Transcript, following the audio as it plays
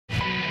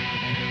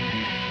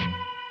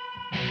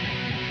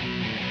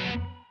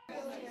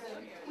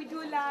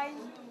Nikolai.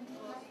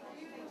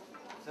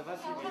 Ça va,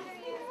 Sylvie?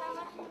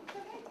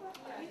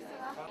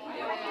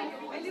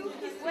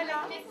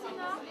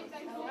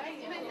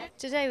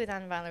 Today with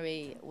Anne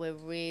Valerie, we're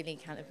really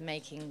kind of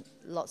making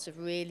lots of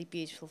really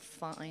beautiful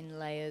fine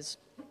layers,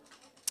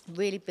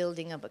 really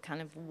building up a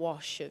kind of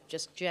wash of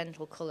just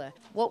gentle colour.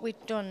 What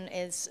we've done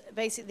is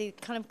basically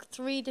kind of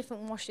 3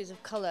 different washes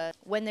of colour.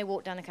 When they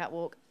walk down a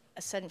catwalk,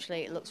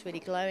 essentially it looks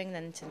really glowing,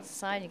 then to the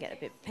side you get a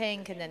bit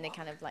pink, and then they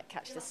kind of like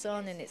catch the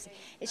sun, and it's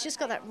just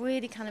got that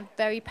really kind of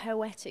very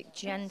poetic,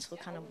 gentle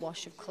kind of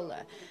wash of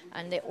colour,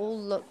 and it all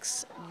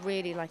looks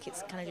really like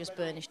it's kind of just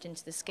burnished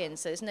into the skin.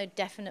 So there's no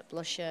definite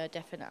blusher,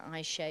 definite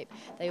eye shape,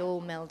 they all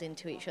meld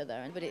into each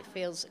other, but it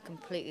feels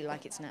completely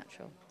like it's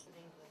natural.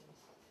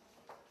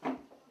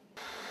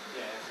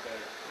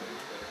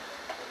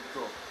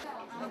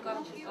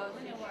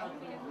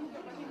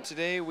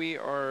 Today we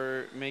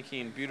are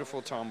making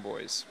beautiful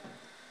tomboys.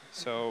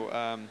 So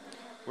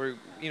we're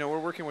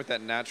working with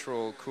that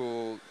natural,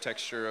 cool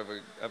texture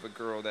of a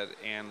girl that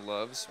Anne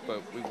loves,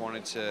 but we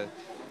wanted to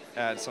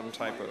add some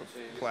type of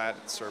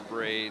plaits or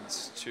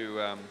braids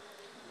to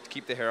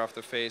keep the hair off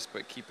the face,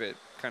 but keep it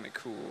kind of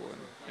cool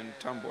and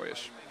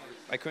tomboyish.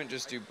 I couldn't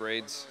just do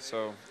braids,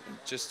 so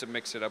just to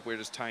mix it up, we're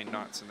just tying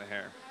knots in the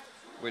hair,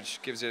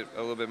 which gives it a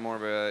little bit more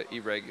of a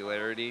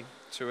irregularity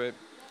to it.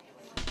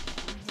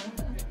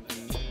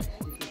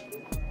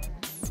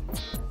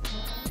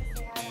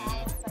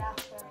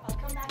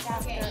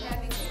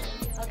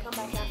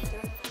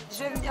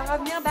 Je vais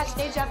revenir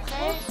backstage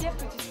après. Dire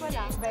que tu sois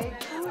là.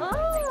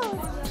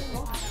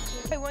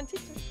 I wanted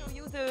to show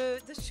you the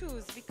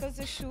shoes, because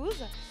the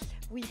shoes,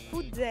 we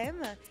put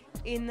them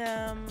in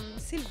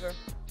silver.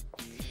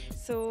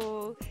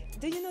 So,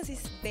 do you know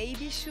these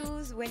baby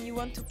shoes? When you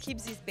want to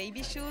keep these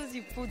baby shoes,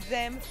 you put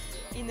them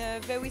in a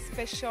very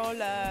special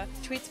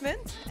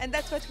treatment, and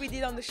that's what we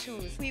did on the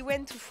shoes. We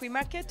went to flea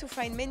market to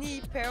find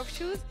many pair of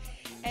shoes,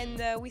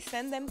 and we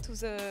sent them to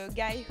the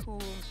guy who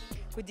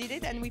did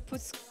it, and we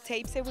put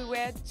tapes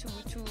everywhere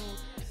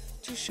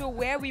to show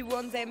where we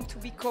want them to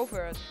be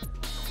covered.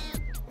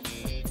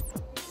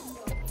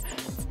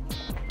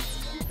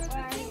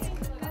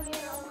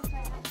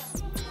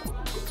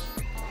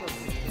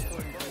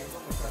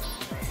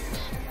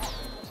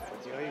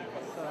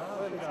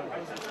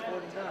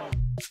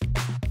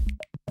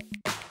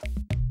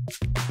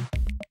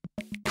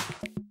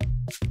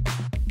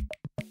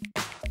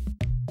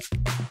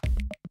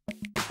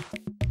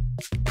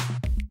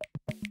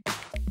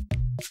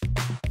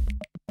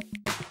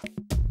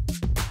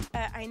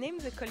 I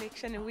named the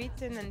collection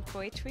Written and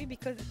Poetry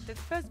because the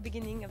first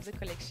beginning of the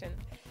collection,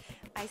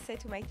 I said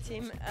to my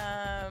team,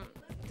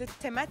 the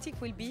thematic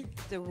will be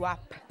the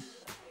rap.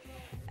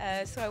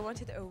 So I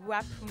wanted a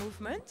rap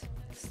movement,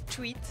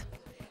 street,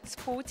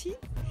 sporty.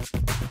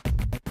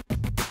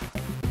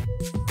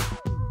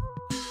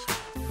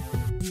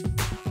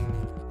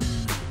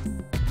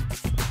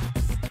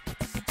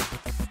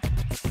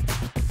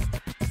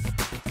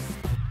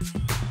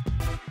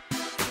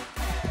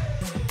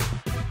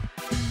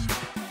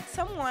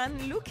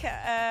 Someone look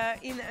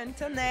in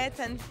internet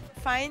and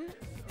find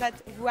that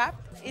rap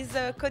is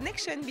a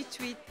connection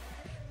between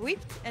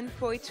whipped and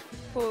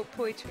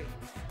poetry.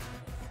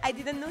 I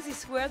didn't know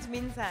this word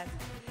means that.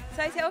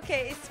 So I said,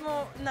 okay, it's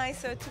more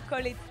nicer to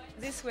call it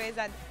this way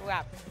than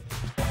rap.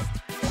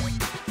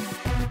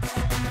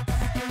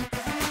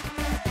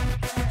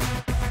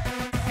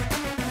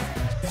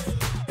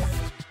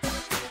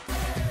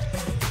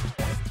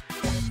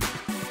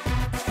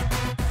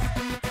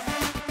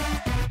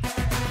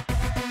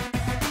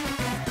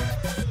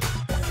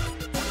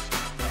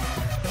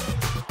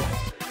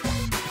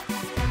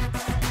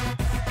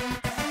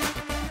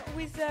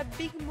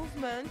 Big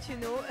movement, you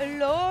know, a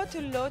lot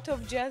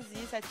of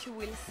jerseys that you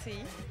will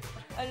see,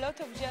 a lot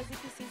of jersey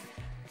pieces,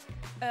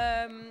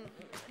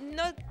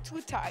 not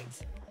too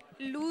tight,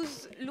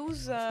 loose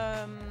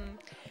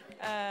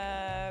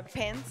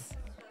pants.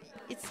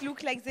 It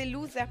looks like they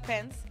lose their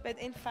pants, but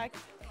in fact,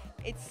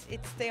 it's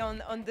stay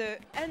on the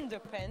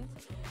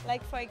underpants.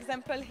 Like for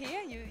example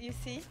here, you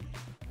see,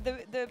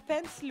 the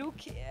pants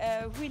look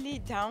really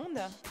down,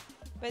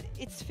 but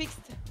it's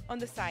fixed on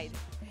the side.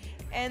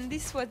 And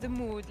this was the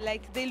mood,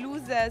 like they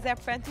lose their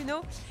pants, you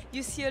know.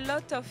 You see a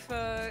lot of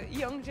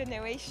young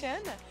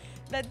generation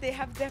that they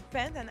have their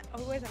pants, and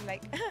always I'm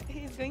like,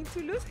 he's going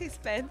to lose his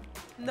pants.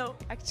 No,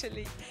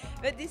 actually.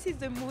 But this is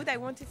the mood. I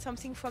wanted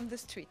something from the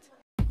street.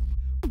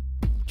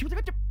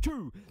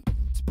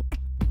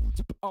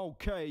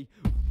 Okay.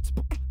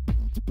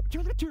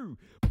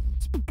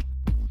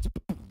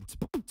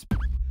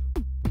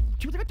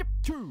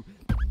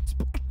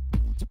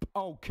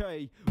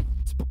 Okay.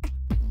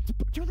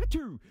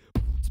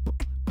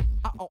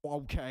 Oh,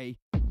 okay.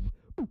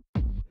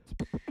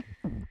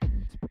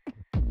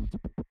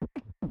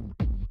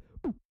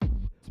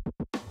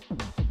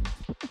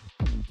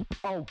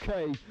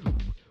 Okay.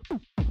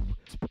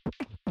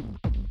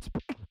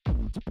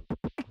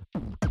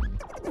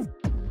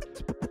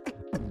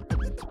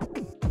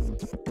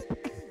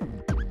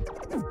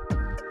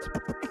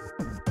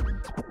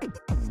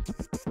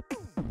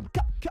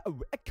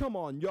 Come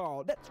on,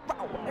 y'all, let's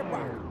roll.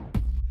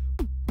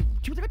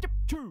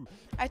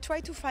 I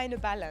try to find a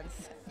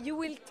balance. You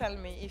will tell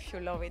me if you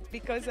love it,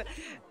 because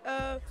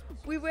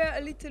we were a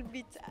little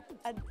bit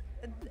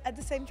at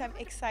the same time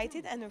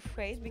excited and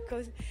afraid,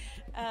 because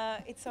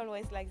it's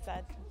always like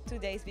that 2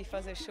 days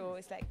before the show.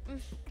 It's like,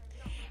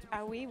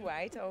 are we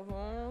right or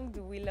wrong?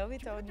 Do we love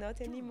it or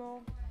not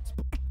anymore?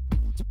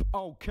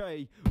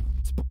 Okay.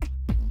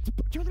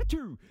 Turn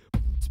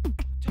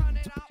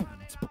it up.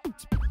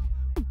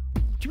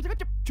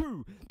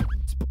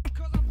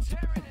 Cause I'm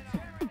tearing it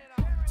up.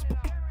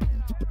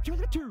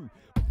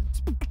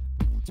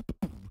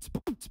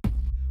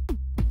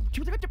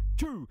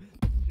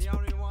 The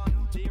only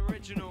one, the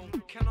original,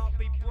 cannot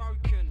be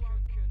broken.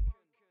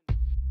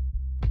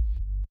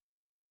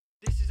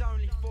 This is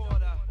only for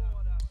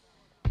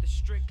the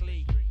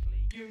strictly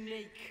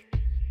unique.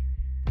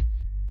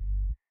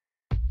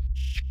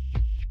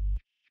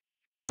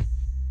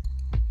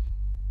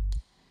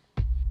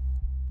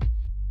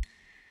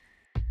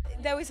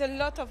 There is a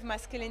lot of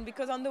masculine,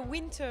 because on the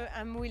winter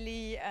I'm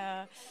really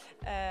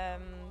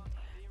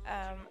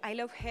I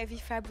love heavy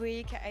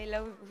fabric, I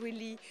love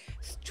really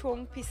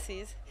strong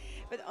pieces,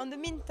 but on the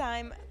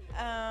meantime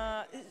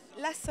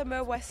last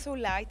summer was so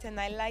light and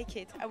I like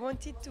it. I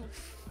wanted to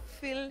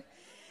feel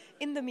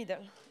in the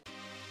middle.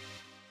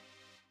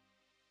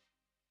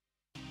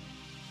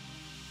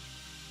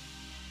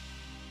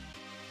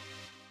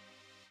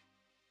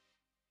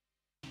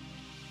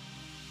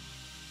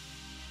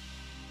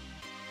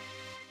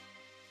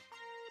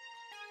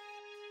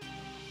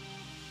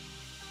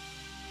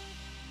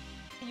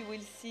 You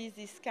will see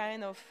this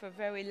kind of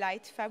very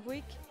light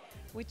fabric,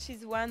 which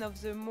is one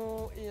of the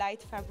more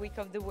light fabric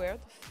of the world,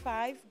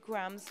 5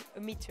 grams a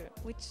meter,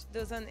 which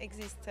doesn't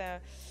exist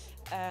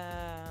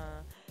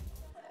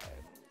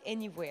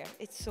anywhere.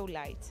 It's so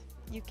light.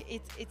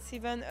 It's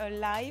even a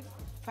live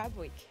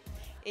fabric.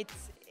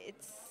 It's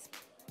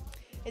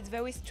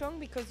very strong,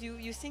 because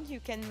you think you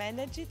can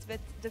manage it,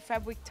 but the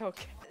fabric talk.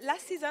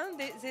 Last season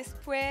they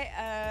spray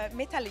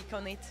metallic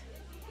on it.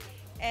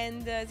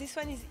 And this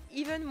one is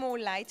even more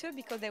lighter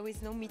because there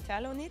is no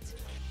metal on it.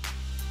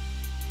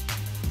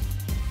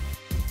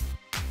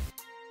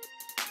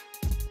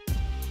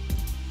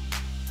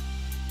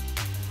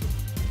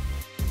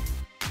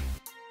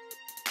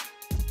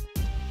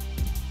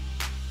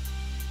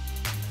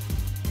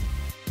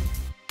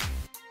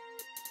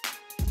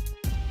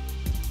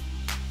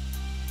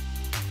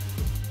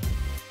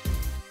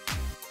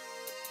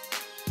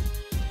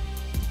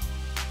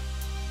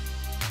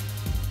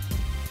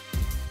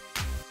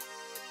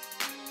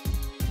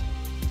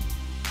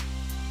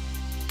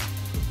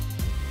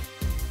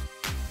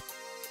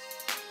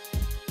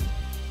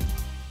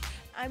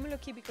 I'm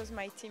lucky because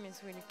my team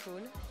is really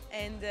cool,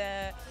 and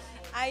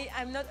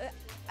I'm not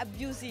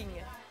abusing,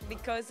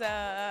 because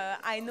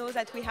I know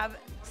that we have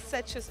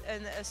such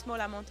a small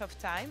amount of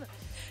time.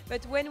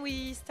 But when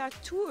we start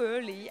too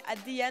early,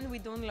 at the end we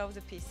don't love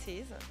the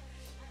pieces.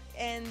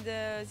 And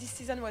this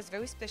season was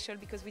very special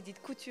because we did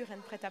couture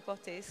and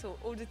prêt-à-porter, so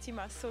all the team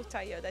are so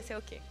tired. I say,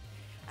 okay,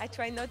 I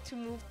try not to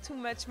move too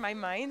much my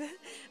mind,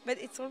 but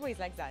it's always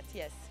like that,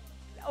 yes.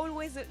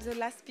 Always the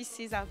last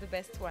pieces are the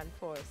best one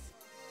for us.